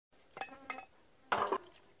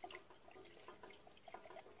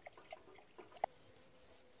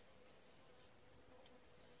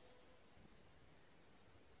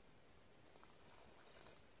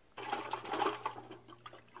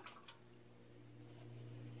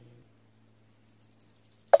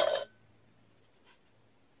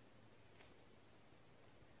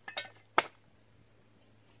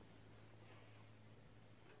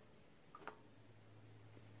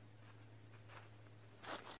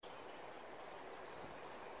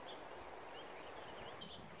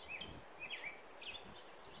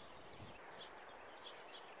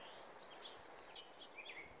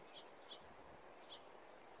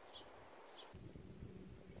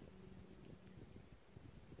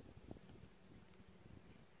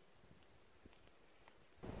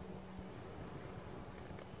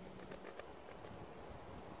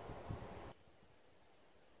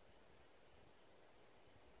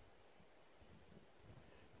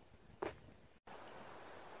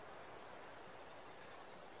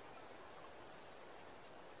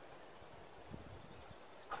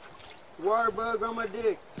water bug on my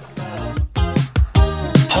dick.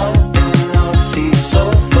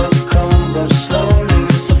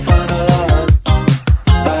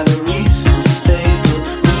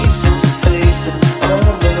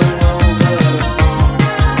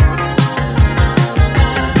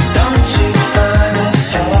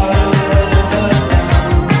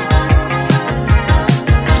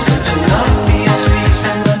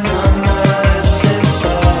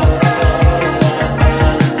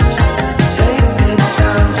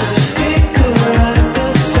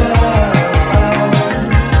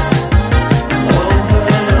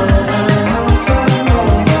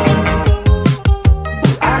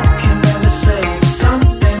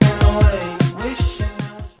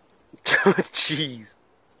 Jeez.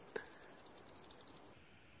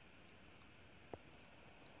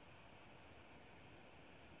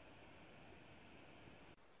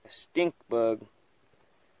 A stink bug.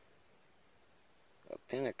 A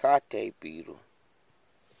pinacate beetle.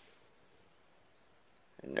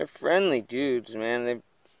 And they're friendly dudes, man.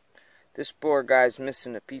 This poor guy's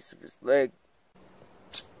missing a piece of his leg.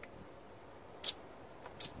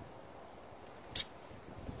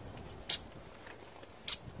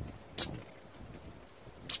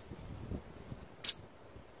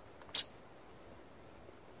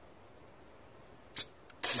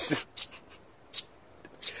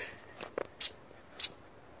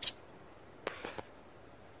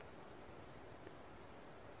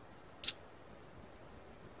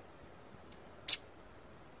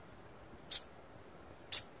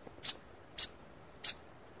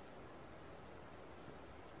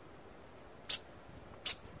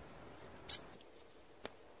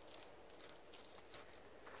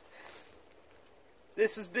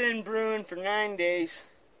 This has been brewing for 9 days.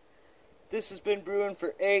 This has been brewing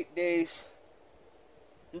for 8 days.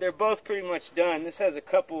 And they're both pretty much done. This has a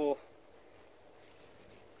couple...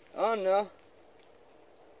 Oh no.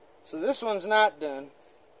 So this one's not done.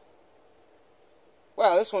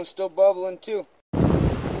 Wow, this one's still bubbling too.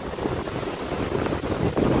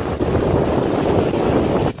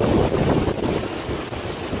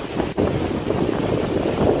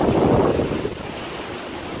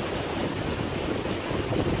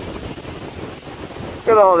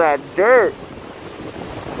 Look at all that dirt.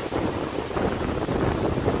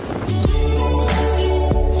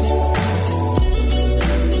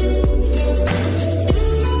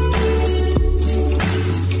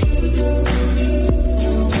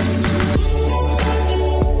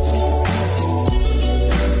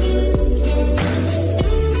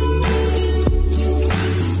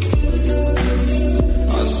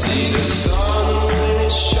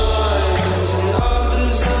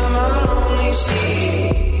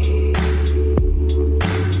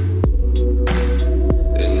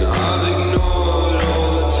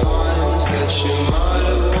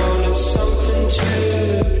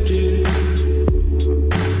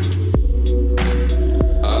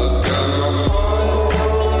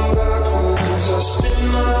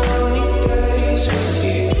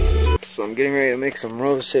 I'm getting ready to make some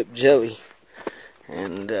rosehip jelly,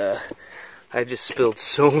 and I just spilled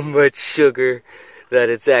so much sugar that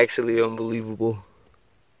it's actually unbelievable.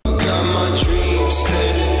 Got my dreams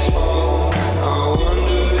standing tall. I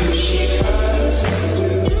wonder if she has a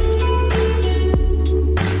clue.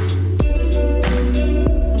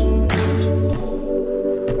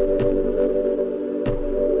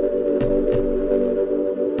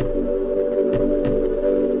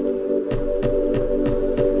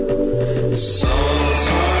 Sometimes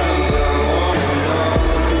I wanna know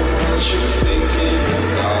what you're thinking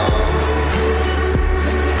about.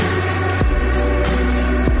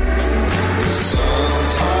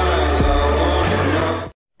 Sometimes I wanna know.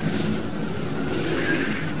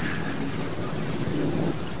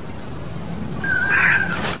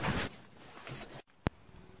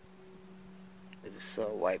 I just saw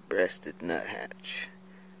a white-breasted nuthatch.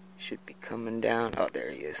 Should be coming down. Oh, there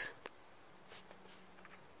he is.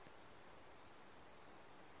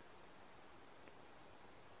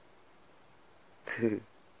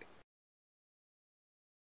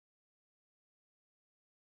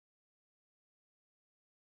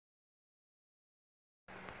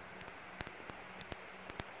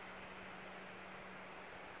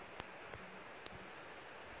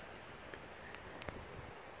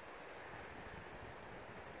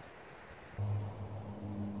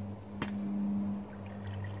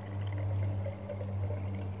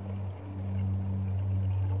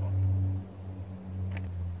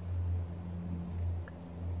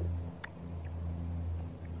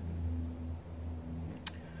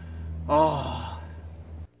 Oh.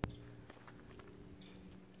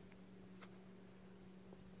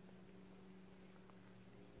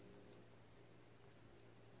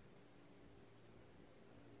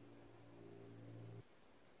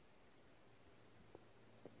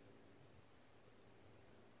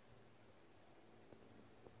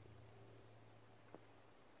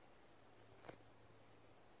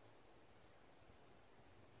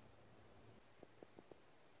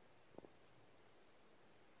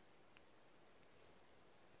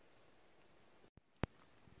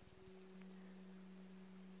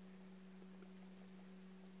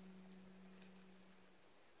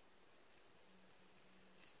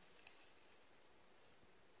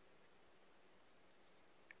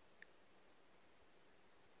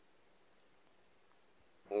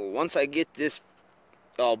 once I get this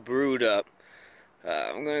all brewed up,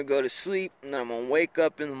 I'm gonna go to sleep, and then I'm gonna wake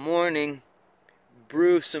up in the morning,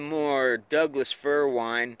 brew some more Douglas fir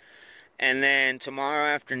wine, and then tomorrow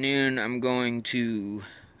afternoon I'm going to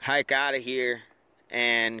hike out of here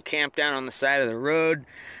and camp down on the side of the road,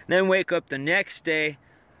 then wake up the next day,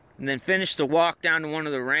 and then finish the walk down to one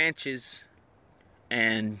of the ranches,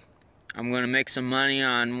 and I'm gonna make some money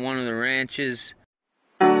on one of the ranches.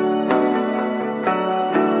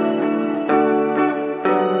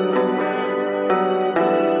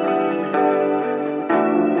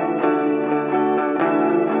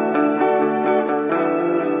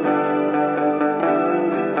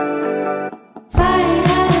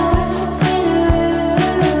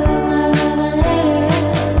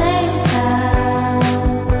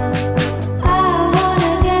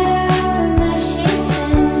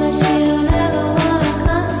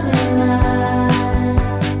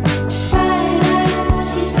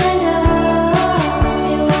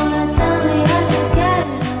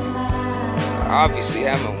 Obviously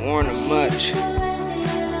haven't worn them much.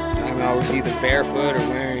 I'm always either barefoot or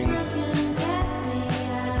wearing boots.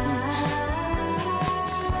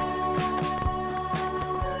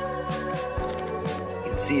 You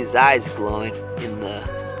can see his eyes glowing in the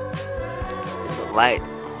light.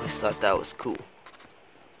 I always thought that was cool.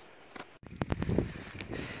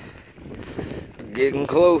 We're getting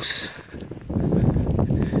close.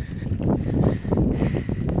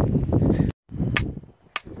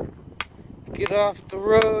 Get off the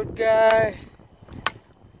road, guy.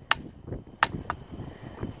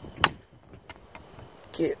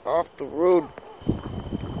 Get off the road.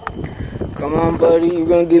 Come on, buddy. You're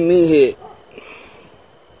gonna get me hit.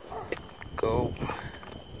 Go.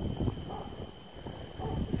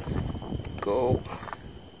 Go.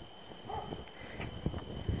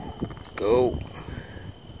 Go.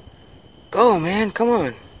 Go, man. Come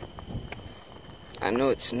on. I know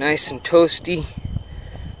it's nice and toasty,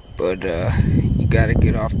 but you gotta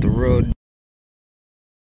get off the road.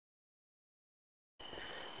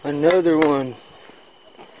 Another one.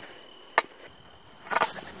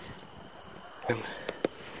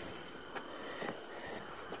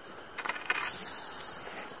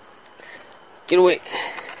 Get away.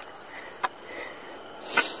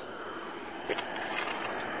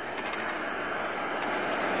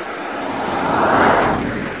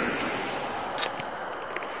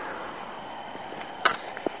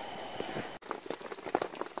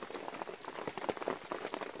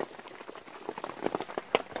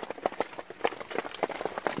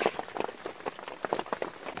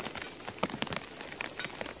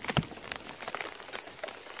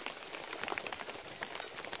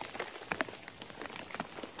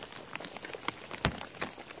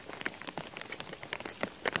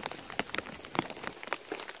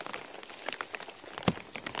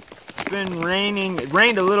 Been raining. It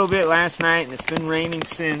rained a little bit last night, and it's been raining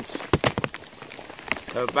since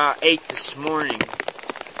about 8 this morning.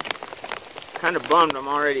 Kind of bummed I'm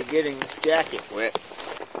already getting this jacket wet.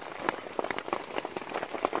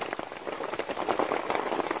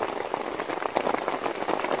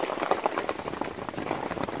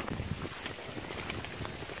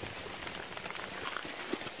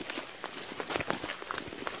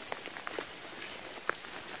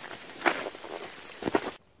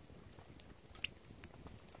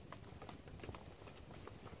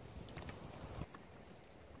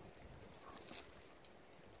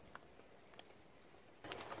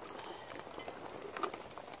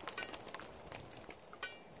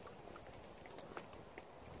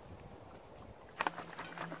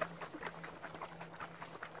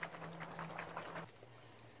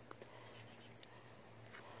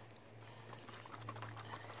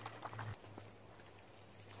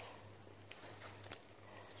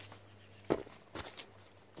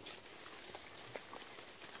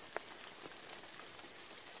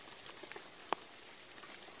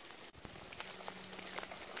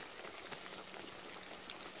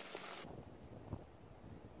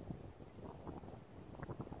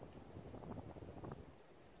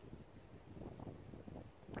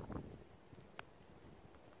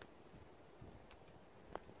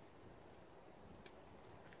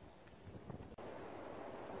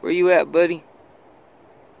 Where you at, buddy?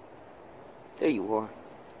 There you are.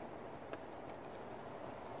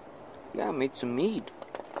 Yeah, I made some mead.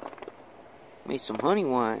 Made some honey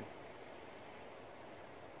wine.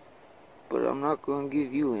 But I'm not going to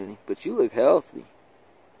give you any. But you look healthy.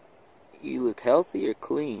 You look healthy or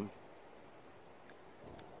clean?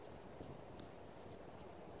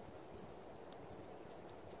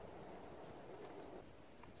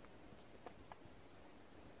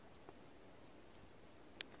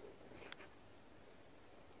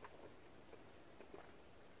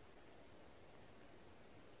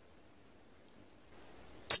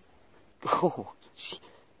 Oh,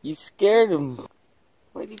 you scared him.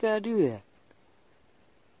 Why'd you gotta do that?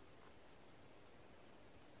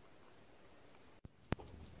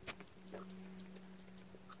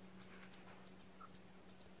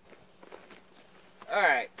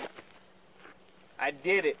 Alright. I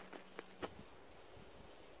did it.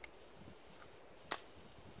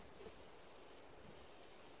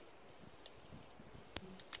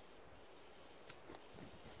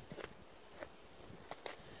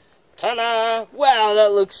 Ta-da! Wow,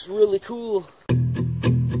 that looks really cool.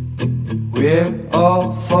 We're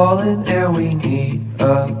all falling and we need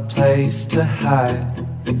a place to hide.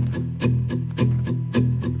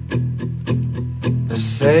 A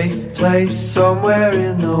safe place somewhere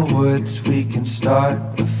in the woods we can start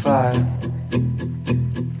a fire.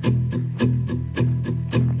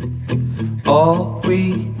 All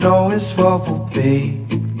we know is what will be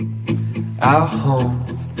our home.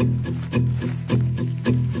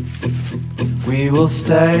 We will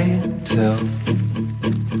stay until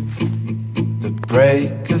the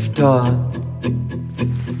break of dawn.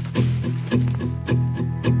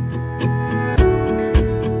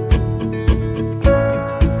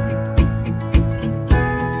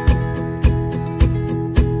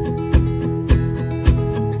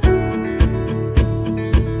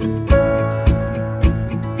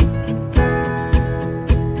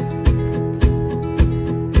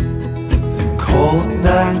 The cold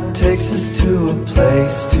night takes us to a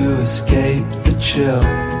place to escape the chill.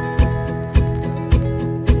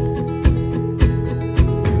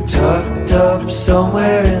 Tucked up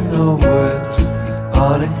somewhere in the woods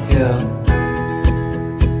on a hill.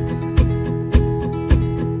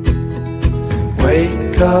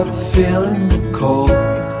 Wake up feeling the cold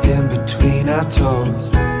in between our toes.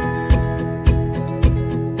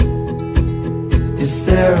 Is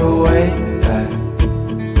there a way back?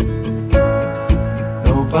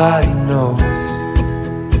 Nobody knows.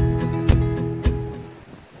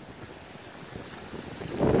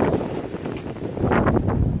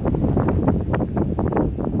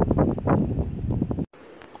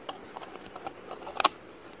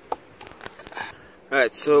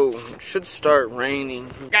 Alright, so it should start raining.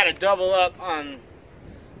 Gotta double up on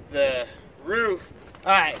the roof.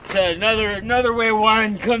 Alright, so another way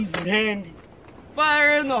wine comes in handy.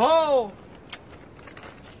 Fire in the hole!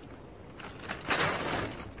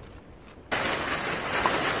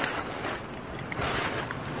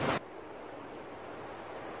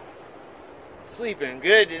 Sleeping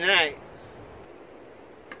good tonight.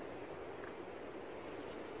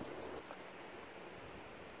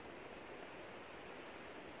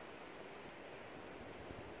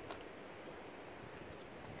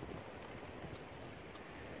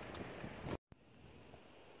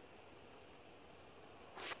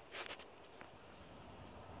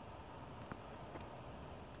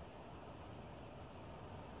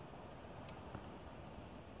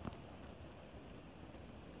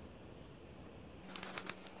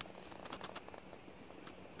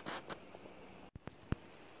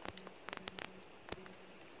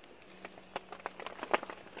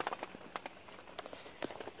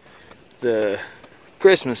 The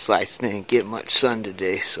Christmas lights didn't get much sun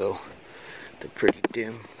today, so they're pretty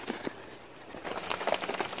dim.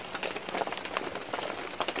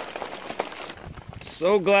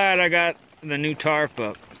 So glad I got the new tarp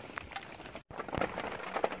up.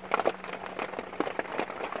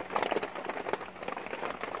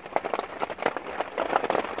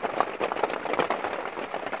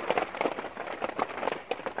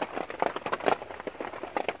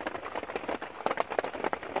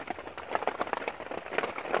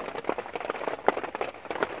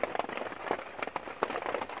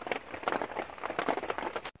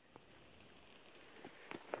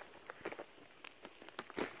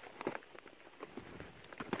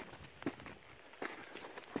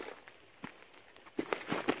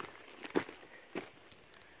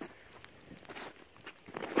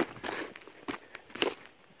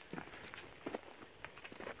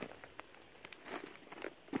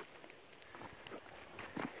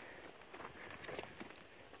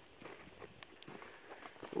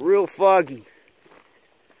 Real foggy.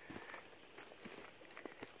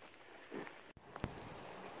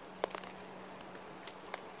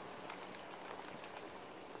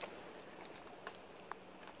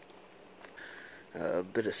 A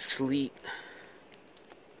bit of sleet.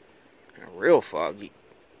 Real foggy.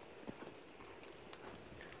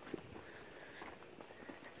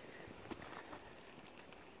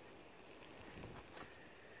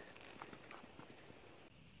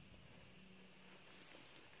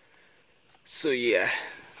 So yeah,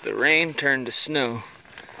 the rain turned to snow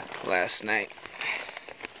last night.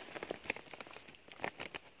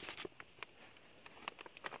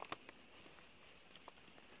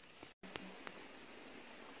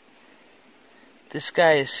 This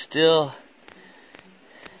guy is still...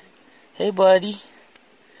 Hey, buddy.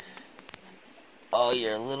 Oh,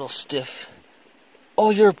 you're a little stiff. Oh,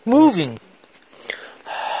 you're moving.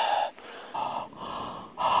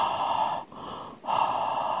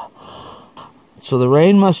 So the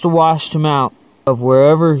rain must have washed him out of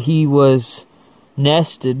wherever he was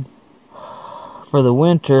nested for the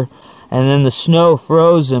winter, and then the snow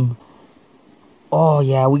froze him. Oh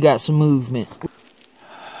yeah, we got some movement.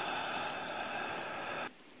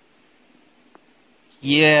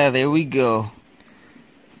 Yeah, there we go.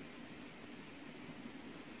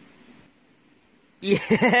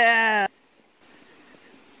 Yeah!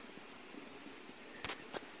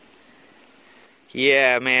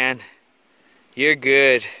 Yeah, man. You're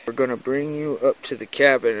good. We're gonna bring you up to the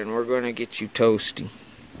cabin and we're gonna get you toasty.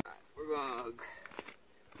 We're gonna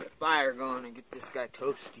get a fire going and get this guy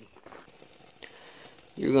toasty.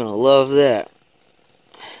 You're gonna love that.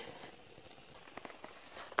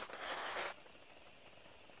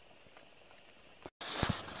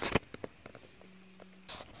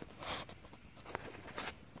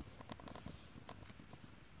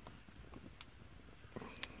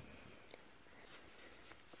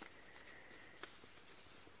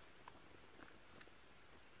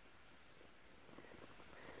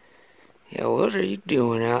 Yeah, what are you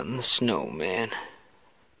doing out in the snow, man?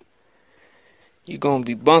 You're gonna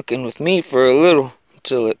be bunking with me for a little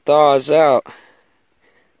until it thaws out.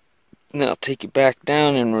 And then I'll take you back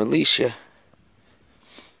down and release you.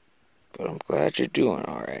 But I'm glad you're doing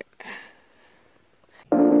alright.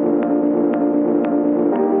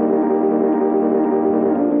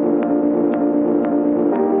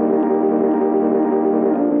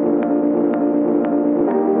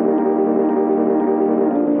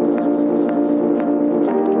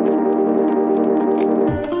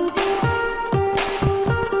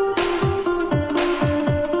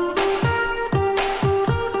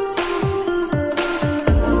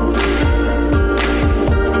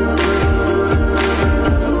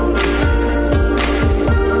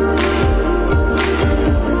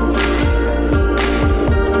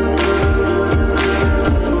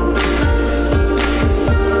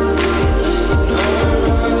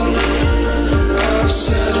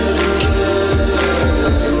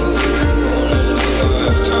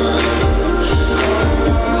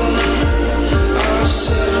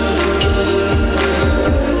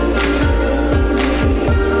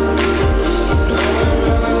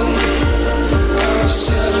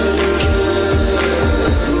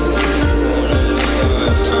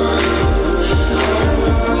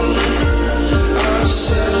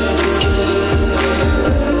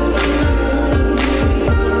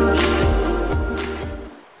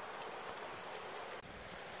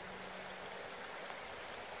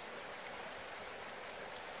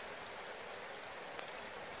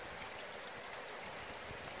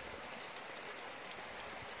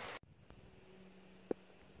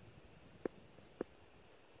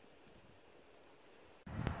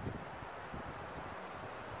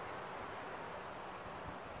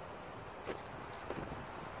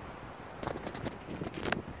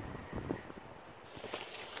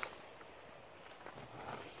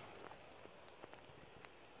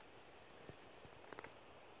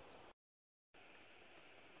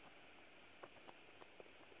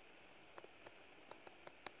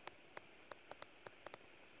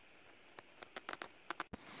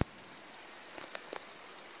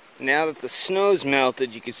 Now that the snow's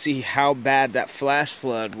melted, you can see how bad that flash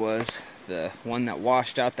flood was. The one that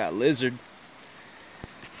washed out that lizard.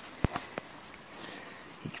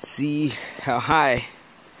 You can see how high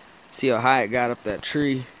it got up that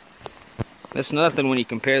tree. That's nothing when you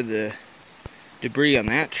compare the debris on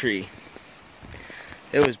that tree.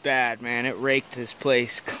 It was bad, man. It raked this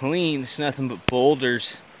place clean. It's nothing but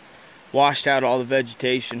boulders. Washed out all the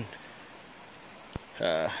vegetation.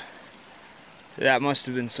 That must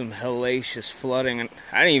have been some hellacious flooding, and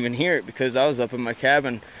I didn't even hear it because I was up in my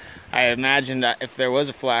cabin. I imagined that if there was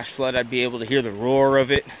a flash flood, I'd be able to hear the roar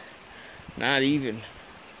of it. Not even.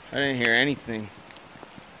 I didn't hear anything.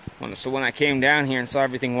 So when I came down here and saw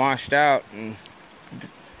everything washed out, and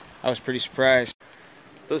I was pretty surprised.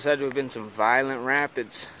 Those had to have been some violent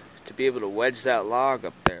rapids to be able to wedge that log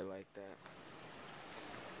up there like that.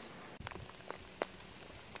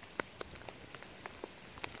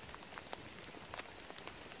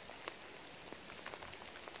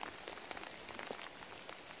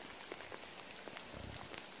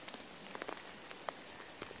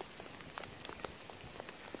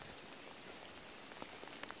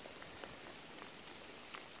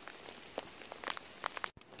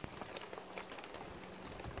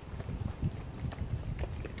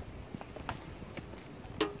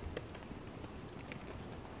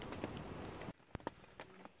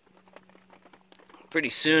 pretty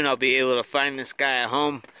soon I'll be able to find this guy a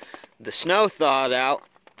home. The snow thawed out,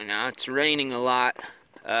 and now it's raining a lot.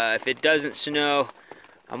 If it doesn't snow,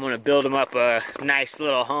 I'm gonna build him up a nice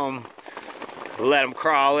little home. Let him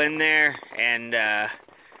crawl in there, and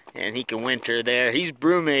he can winter there. He's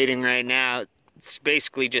brumating right now. It's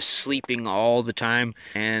basically just sleeping all the time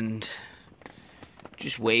and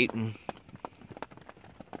just waiting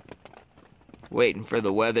for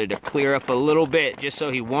the weather to clear up a little bit, just so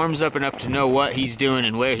he warms up enough to know what he's doing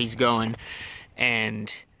and where he's going,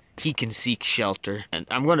 and he can seek shelter. And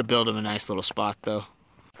I'm going to build him a nice little spot though.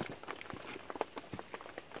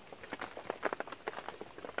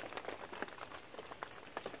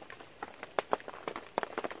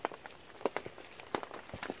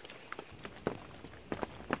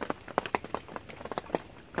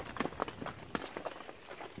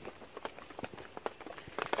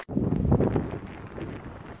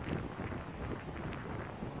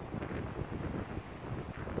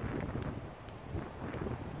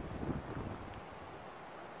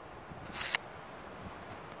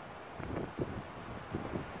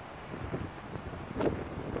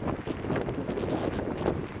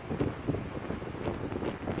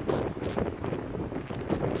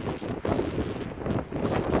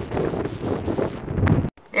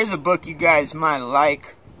 Here's a book you guys might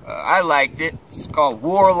like. I liked it. It's called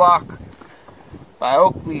Warlock by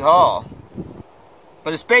Oakley Hall.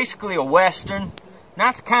 But it's basically a Western.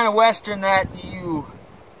 Not the kind of Western that you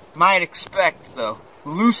might expect, though.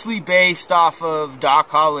 Loosely based off of Doc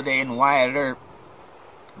Holliday and Wyatt Earp.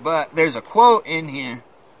 But there's a quote in here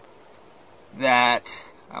that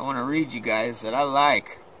I want to read you guys that I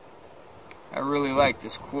like. I really like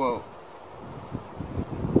this quote.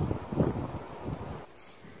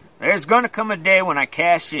 There's gonna come a day when I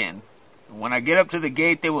cash in. When I get up to the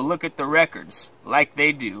gate, they will look at the records, like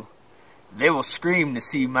they do. They will scream to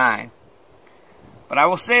see mine. But I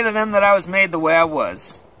will say to them that I was made the way I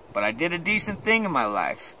was. But I did a decent thing in my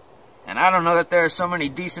life. And I don't know that there are so many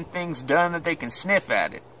decent things done that they can sniff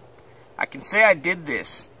at it. I can say I did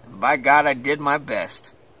this, and by God I did my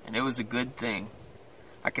best, and it was a good thing.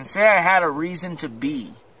 I can say I had a reason to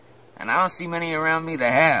be, and I don't see many around me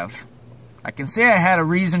that have. I can say I had a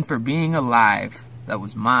reason for being alive that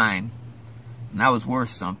was mine, and that was worth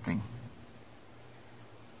something.